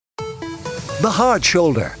The Hard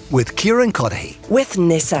Shoulder with Kieran with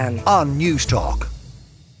Nissan on News Talk.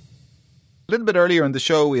 A little bit earlier in the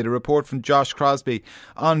show, we had a report from Josh Crosby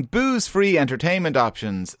on booze-free entertainment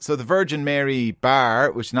options. So the Virgin Mary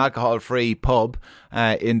Bar, which is an alcohol-free pub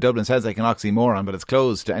in Dublin, sounds like an oxymoron, but it's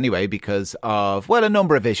closed anyway because of, well, a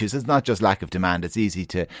number of issues. It's not just lack of demand. It's easy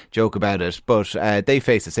to joke about it, but they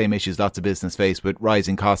face the same issues lots of business face with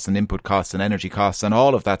rising costs and input costs and energy costs and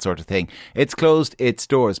all of that sort of thing. It's closed its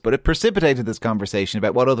doors, but it precipitated this conversation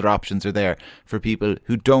about what other options are there for people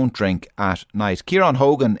who don't drink at night. Ciaran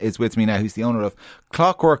Hogan is with me now. He's the owner of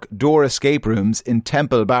Clockwork-door escape rooms in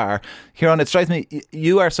Temple Bar. Ciaran, it strikes me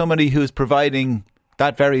you are somebody who's providing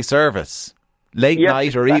that very service. Late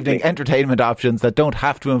night or evening entertainment options that don't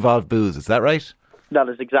have to involve booze. Is that right? That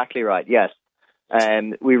is exactly right, yes.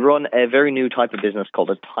 We run a very new type of business called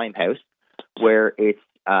a time house, where it's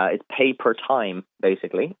pay per time,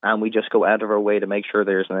 basically, and we just go out of our way to make sure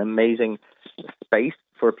there's an amazing space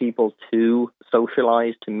for people to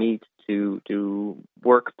socialise, to meet, to do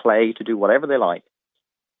work, play, to do whatever they like.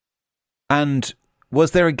 And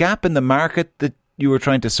was there a gap in the market that you were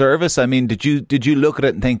trying to service? I mean, did you look at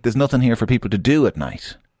it and think there's nothing here for people to do at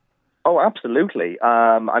night? Oh, absolutely.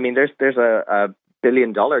 I mean, there's a $1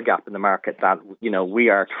 billion gap in the market that, you know, we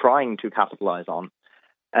are trying to capitalise on.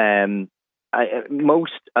 A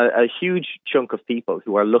huge chunk of people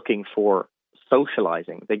who are looking for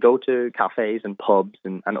socialising, they go to cafes and pubs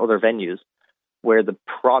and other venues where the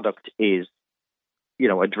product is, you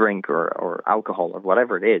know, a drink or alcohol or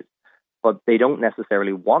whatever it is. But they don't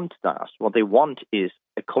necessarily want that. What they want is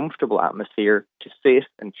a comfortable atmosphere to sit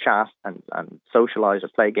and chat and socialise or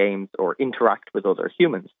play games or interact with other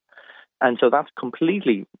humans. And so that's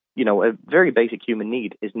completely, you know, a very basic human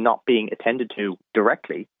need is not being attended to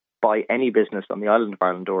directly by any business on the island of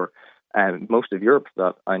Ireland or most of Europe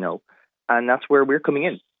that I know. And that's where we're coming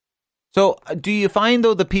in. So do you find,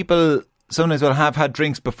 though, that people sometimes will have had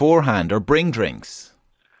drinks beforehand or bring drinks?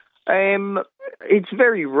 It's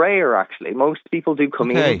very rare, actually. Most people do come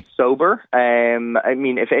in sober. I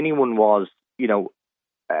mean, if anyone was, you know,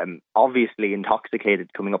 obviously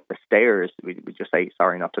intoxicated coming up the stairs, we just say,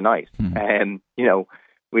 sorry, not tonight. You know,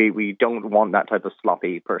 we don't want that type of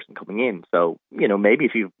sloppy person coming in. So, you know, maybe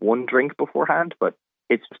if you've one drink beforehand, but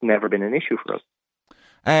it's just never been an issue for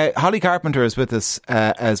us. Holly Carpenter is with us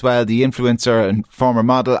as well, the influencer and former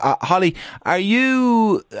model. Holly, are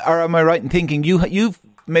you, or am I right in thinking you've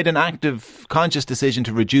made an active, conscious decision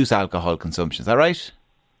to reduce alcohol consumption? Is that right?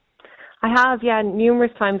 I have, yeah,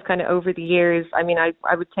 numerous times kind of over the years. I mean,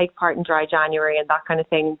 I would take part in Dry January and that kind of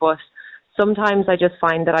thing, but sometimes I just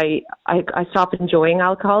find that I stop enjoying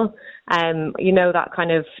alcohol. You know, that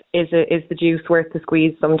kind of is the juice worth the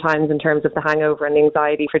squeeze sometimes in terms of the hangover and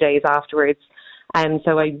anxiety for days afterwards.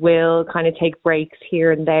 So I will kind of take breaks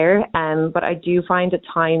here and there. But I do find at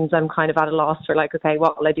times I'm kind of at a loss for like, okay,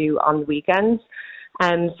 what will I do on the weekends?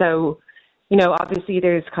 So, you know, obviously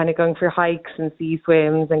there's kind of going for hikes and sea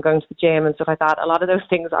swims and going to the gym and stuff like that. A lot of those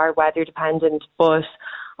things are weather dependent, but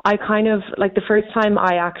I kind of, like the first time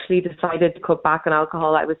I actually decided to cut back on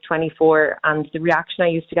alcohol, I was 24, and the reaction I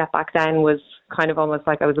used to get back then was kind of almost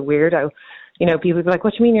like I was a weirdo. You know, people would be like,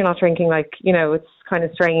 what do you mean you're not drinking? Like, you know, it's kind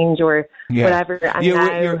of strange or whatever. And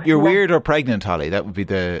you're weird or pregnant, Holly? That would be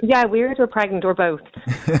the... Yeah, weird or pregnant or both.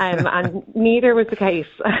 And neither was the case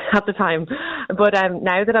at the time. But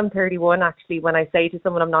now that I'm 31, actually, when I say to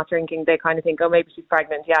someone I'm not drinking, they kind of think, oh, maybe she's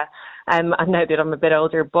pregnant, yeah. And now that I'm a bit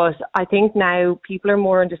older. But I think now people are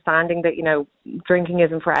more understanding that, you know, drinking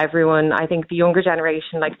isn't for everyone. I think the younger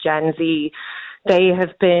generation, like Gen Z, they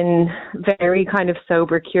have been very kind of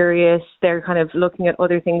sober curious. They're kind of looking at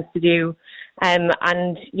other things to do. And,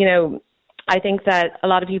 you know, I think that a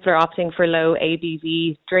lot of people are opting for low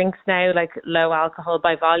ABV drinks now, like low alcohol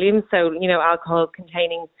by volume. So, you know, alcohol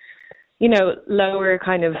containing, you know, lower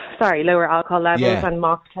alcohol levels and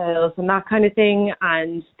mocktails and that kind of thing.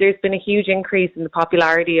 And there's been a huge increase in the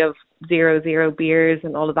popularity of 0.0 beers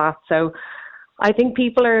and all of that. So I think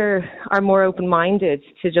people are more open-minded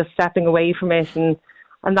to just stepping away from it and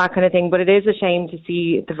that kind of thing. But it is a shame to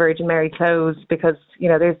see the Virgin Mary close because, you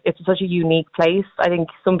know, it's such a unique place. I think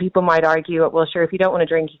some people might argue, well, sure, if you don't want to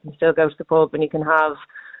drink, you can still go to the pub and you can have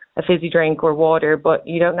a fizzy drink or water, but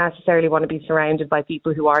you don't necessarily want to be surrounded by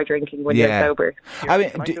people who are drinking when you're sober. I mean,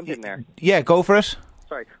 can I jump in there? Yeah, go for it.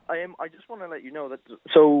 Sorry, I just want to let you know that.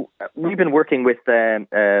 So we've been working with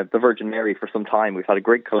the Virgin Mary for some time. We've had a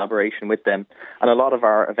great collaboration with them, and a lot of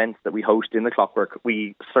our events that we host in the Clockwork,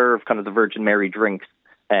 we serve kind of the Virgin Mary drinks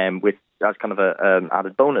with as kind of an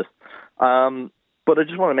added bonus. But I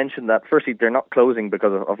just want to mention that, firstly, they're not closing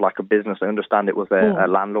because of lack of business. I understand it was a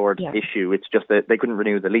landlord issue. It's just that they couldn't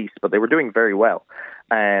renew the lease, but they were doing very well.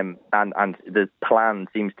 And the plan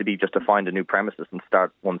seems to be just to find a new premises and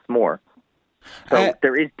start once more. So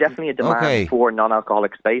there is definitely a demand for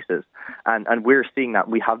non-alcoholic spaces. And we're seeing that.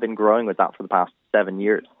 We have been growing with that for the past 7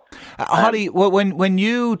 years. Holly, when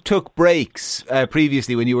you took breaks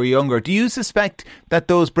previously when you were younger, do you suspect that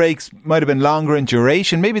those breaks might have been longer in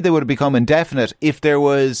duration? Maybe they would have become indefinite if there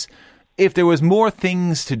was more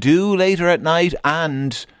things to do later at night,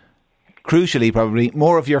 and crucially, probably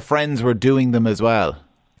more of your friends were doing them as well.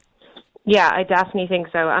 Yeah, I definitely think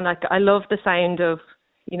so. And I love the sound of,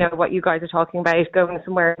 you know, what you guys are talking about, going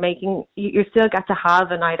somewhere, you still get to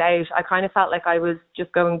have a night out. I kind of felt like I was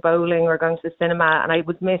just going bowling or going to the cinema, and I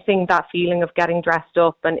was missing that feeling of getting dressed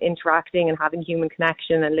up and interacting and having human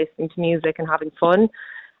connection and listening to music and having fun.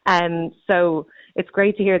 So it's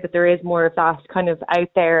great to hear that there is more of that kind of out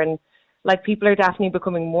there, and like people are definitely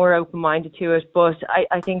becoming more open-minded to it. But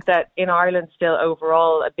I think that in Ireland still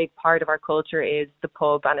overall a big part of our culture is the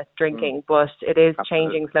pub and it's drinking, but it is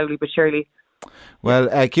changing slowly but surely. Well,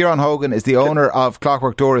 Ciaran Hogan is the owner of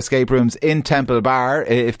Clockwork-door escape rooms in Temple Bar.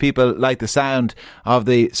 If people like the sound of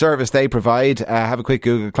the service they provide, have a quick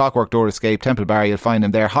Google Clockwork-door escape Temple Bar, you'll find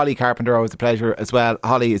them there. Holly Carpenter, always a pleasure as well.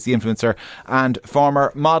 Holly is the influencer and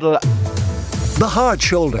former model. The Hard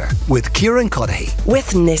Shoulder with Kieran Cuddihy.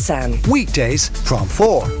 With Nissan. Weekdays from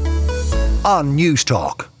 4 on News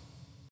Talk.